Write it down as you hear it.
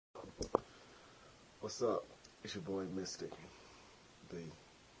What's up? It's your boy Mystic B.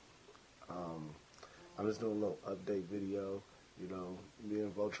 I'm just doing a little update video. You know, me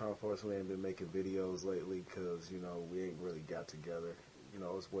and Voltron Force, we ain't been making videos lately because, you know, we ain't really got together. You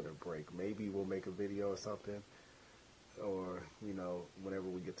know, it's winter break. Maybe we'll make a video or something. Or, you know, whenever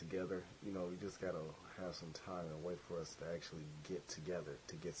we get together, you know, we just gotta have some time and wait for us to actually get together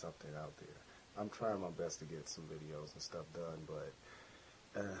to get something out there. I'm trying my best to get some videos and stuff done, but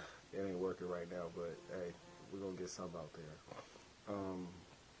it ain't working right now. But hey, we're gonna get something out there.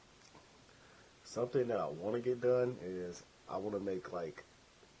 Something that I want to get done is I want to make like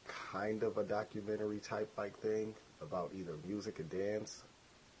kind of a documentary type like thing about either music and dance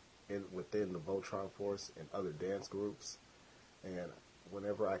within the Voltron Force and other dance groups. And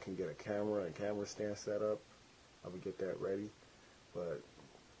whenever I can get a camera and camera stand set up, I would get that ready. But,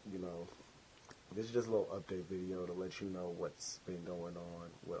 you know, this is just a little update video to let you know what's been going on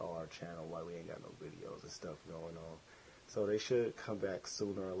with our channel, why we ain't got no videos and stuff going on. So they should come back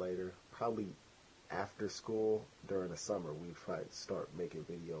sooner or later, probably after school during the summer. We try to start making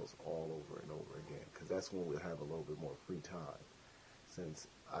videos all over and over again, because that's when we'll have a little bit more free time, since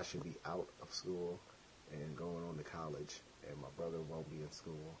I should be out of school and going on to college, and my brother won't be in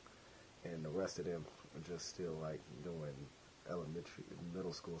school, and the rest of them are just still like doing elementary and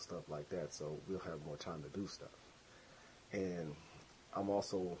middle school stuff like that, so we'll have more time to do stuff. And I'm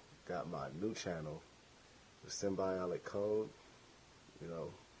also got my new channel, the Symbiotic Code, you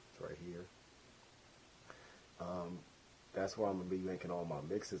know, it's right here. That's where I'm going to be making all my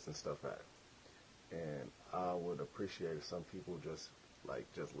mixes and stuff at. And I would appreciate if some people just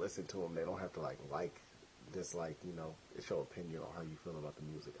listen to them. They don't have to dislike, you know, it's your opinion on how you feel about the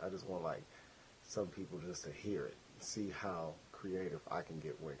music. I just want some people just to hear it, see how creative I can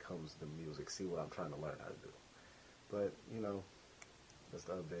get when it comes to music, see what I'm trying to learn how to do. But, you know, that's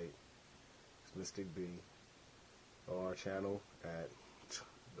the update. It's Mystic B. On our channel at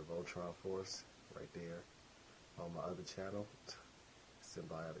the Voltron Force, right there. On my other channel,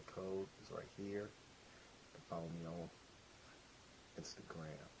 Symbiotic Code is right here. You can follow me on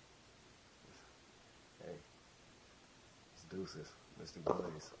Instagram. Hey, it's deuces. Mr.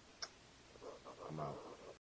 Blaze. I'm out.